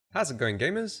How's it going,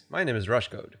 gamers? My name is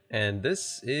Rushcode, and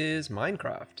this is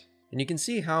Minecraft. And you can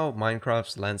see how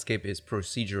Minecraft's landscape is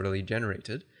procedurally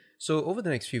generated. So over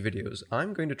the next few videos,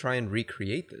 I'm going to try and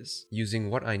recreate this using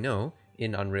what I know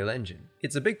in Unreal Engine.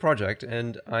 It's a big project,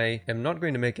 and I am not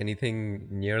going to make anything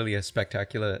nearly as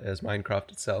spectacular as Minecraft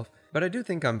itself, but I do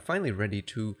think I'm finally ready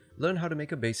to learn how to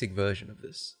make a basic version of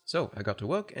this. So I got to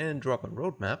work and draw up a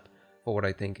roadmap for what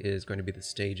I think is going to be the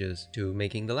stages to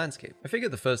making the landscape. I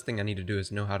figured the first thing I need to do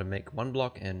is know how to make one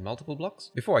block and multiple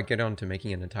blocks before I get on to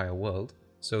making an entire world.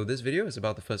 So this video is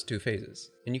about the first two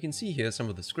phases. And you can see here some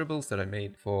of the scribbles that I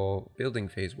made for building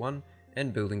phase 1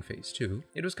 and building phase 2.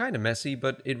 It was kind of messy,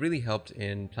 but it really helped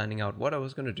in planning out what I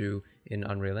was going to do in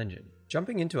Unreal Engine.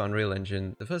 Jumping into Unreal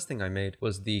Engine, the first thing I made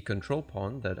was the control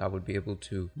pawn that I would be able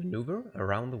to maneuver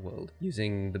around the world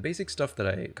using the basic stuff that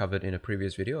I covered in a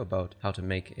previous video about how to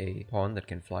make a pawn that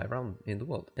can fly around in the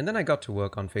world. And then I got to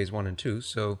work on phase 1 and 2,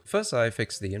 so first I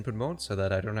fixed the input mode so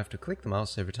that I don't have to click the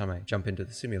mouse every time I jump into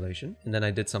the simulation. And then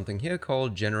I did something here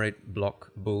called generate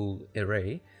block bool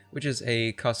array, which is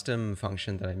a custom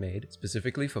function that I made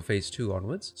specifically for phase 2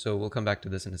 onwards. So we'll come back to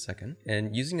this in a second.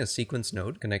 And using a sequence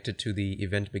node connected to the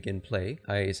event begin play,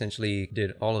 I essentially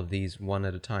did all of these one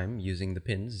at a time using the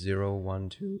pins 0, 1,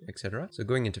 2, etc. So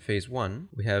going into phase 1,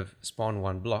 we have spawn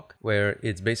 1 block, where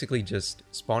it's basically just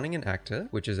spawning an actor,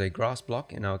 which is a grass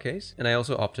block in our case. And I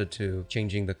also opted to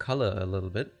changing the color a little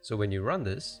bit. So when you run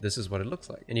this, this is what it looks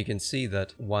like. And you can see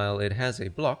that while it has a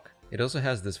block, it also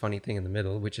has this funny thing in the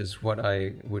middle, which is what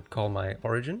I would call my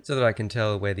origin, so that I can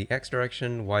tell where the X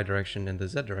direction, Y direction, and the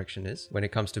Z direction is when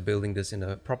it comes to building this in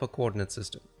a proper coordinate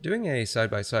system. Doing a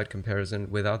side-by-side comparison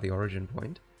without the origin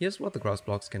point, here's what the grass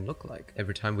blocks can look like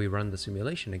every time we run the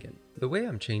simulation again. The way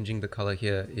I'm changing the color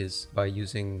here is by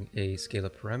using a scalar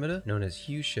parameter known as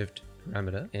hue shift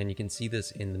parameter, and you can see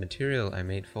this in the material I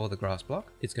made for the grass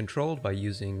block. It's controlled by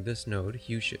using this node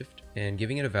hue shift and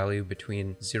giving it a value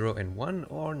between 0 and 1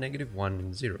 or -1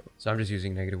 and 0. So I'm just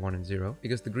using -1 and 0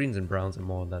 because the greens and browns are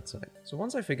more on that side. So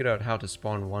once I figured out how to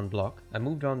spawn one block, I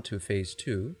moved on to phase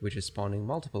 2, which is spawning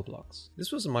multiple blocks.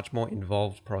 This was a much more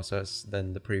involved process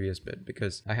than the previous bit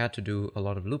because I had to do a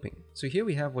lot of looping. So here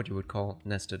we have what you would call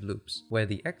nested loops, where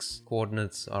the X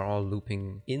coordinates are all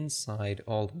looping inside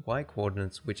all the Y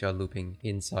coordinates, which are looping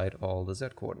inside all the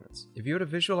Z coordinates. If you were to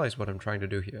visualize what I'm trying to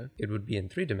do here, it would be in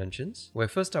 3 dimensions, where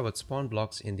first I would spawn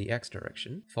blocks in the X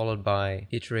direction, followed by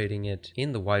iterating it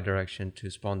in the Y direction to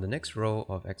spawn the next row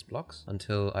of X blocks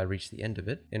until I reach the end of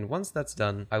it. And once that's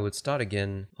done, I would start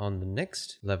again on the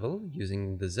next level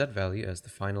using the Z value as the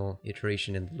final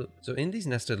iteration in the loop. So in these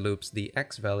nested loops, the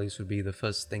X values would be the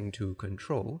first thing to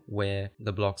control where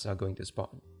the blocks are going to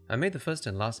spawn. I made the first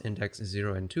and last index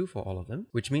 0 and 2 for all of them,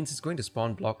 which means it's going to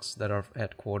spawn blocks that are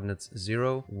at coordinates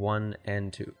 0, 1,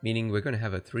 and 2, meaning we're going to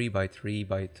have a 3 by 3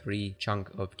 by 3 chunk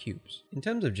of cubes. In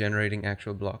terms of generating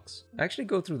actual blocks, I actually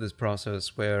go through this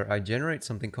process where I generate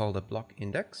something called a block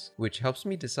index, which helps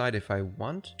me decide if I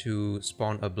want to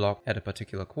spawn a block at a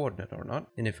particular coordinate or not.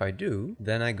 And if I do,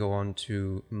 then I go on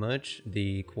to merge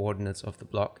the coordinates of the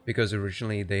block, because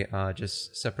originally they are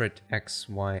just separate X,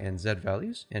 Y, and Z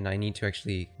values, and I need to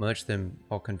actually merge them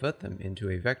or convert them into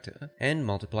a vector and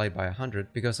multiply by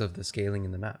 100 because of the scaling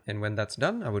in the map. And when that's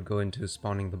done, I would go into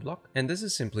spawning the block. And this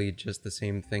is simply just the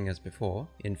same thing as before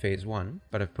in phase 1,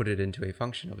 but I've put it into a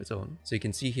function of its own. So you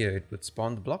can see here it would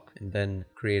spawn the block and then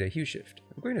create a hue shift.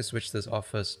 I'm going to switch this off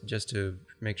first just to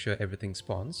make sure everything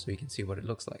spawns so you can see what it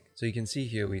looks like. So you can see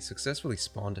here we successfully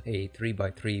spawned a 3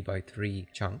 by 3 by 3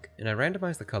 chunk, and I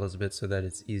randomized the colors a bit so that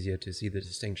it's easier to see the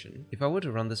distinction. If I were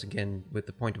to run this again with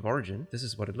the point of origin, this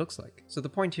is what it looks like. So the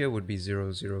point here would be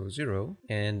 0, 0, 0,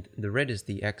 and the red is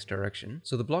the X direction.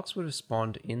 So the blocks would have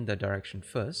spawned in that direction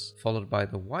first, followed by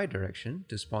the Y direction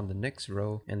to spawn the next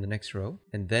row and the next row,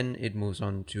 and then it moves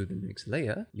on to the next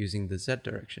layer using the Z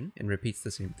direction and repeats the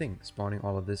same thing, spawning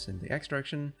all of this in the X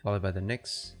direction, followed by the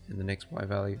next and the next Y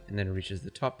value, and then it reaches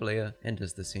the top layer and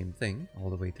does the same thing all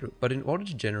the way through. But in order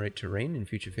to generate terrain in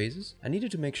future phases, I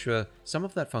needed to make sure some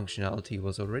of that functionality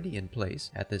was already in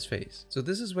place at this phase. So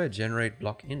this is where generate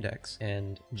block index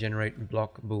and generate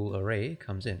block bool array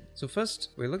comes in. So first,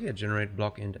 we're looking at generate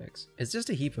block index. It's just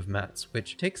a heap of maths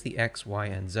which takes the X, Y,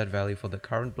 and Z value for the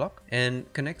current block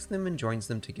and connects them and joins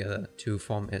them together to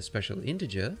form a special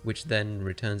integer, which then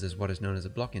returns as what is known as a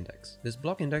block index. This This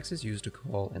block index is used to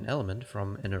call an element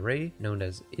from an array known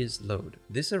as isLoad.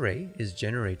 This array is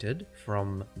generated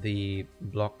from the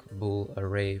block bool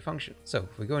array function. So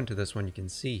if we go into this one, you can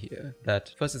see here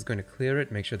that first it's going to clear it,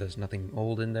 make sure there's nothing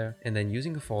old in there, and then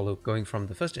using a for loop going from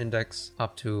the first index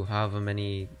up to however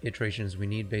many iterations we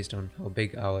need based on how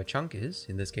big our chunk is,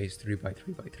 in this case 3 by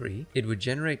 3 by 3, it would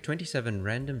generate 27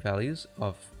 random values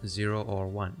of 0 or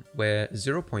 1, where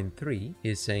 0.3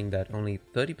 is saying that only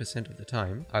 30% of the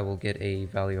time I will get a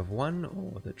value of 1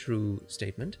 or the true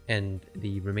statement, and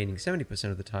the remaining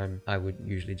 70% of the time I would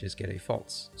usually just get a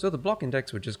false. So the block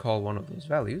index would just call one of those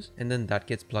values, and then that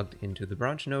gets plugged into the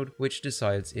branch node, which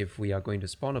decides if we are going to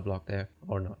spawn a block there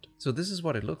or not. So this is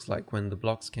what it looks like when the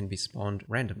blocks can be spawned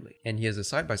randomly. And here's a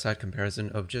side-by-side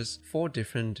comparison of just 4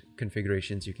 different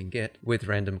configurations you can get with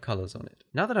random colors on it.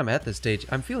 Now that I'm at this stage,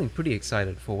 I'm feeling pretty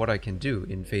excited for what I can do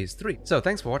in phase 3. So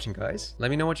thanks for watching, guys. Let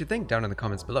me know what you think down in the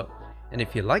comments below. And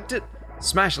if you liked it,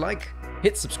 smash like,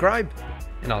 hit subscribe,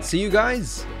 and I'll see you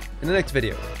guys in the next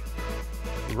video.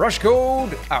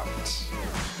 Rushcode out!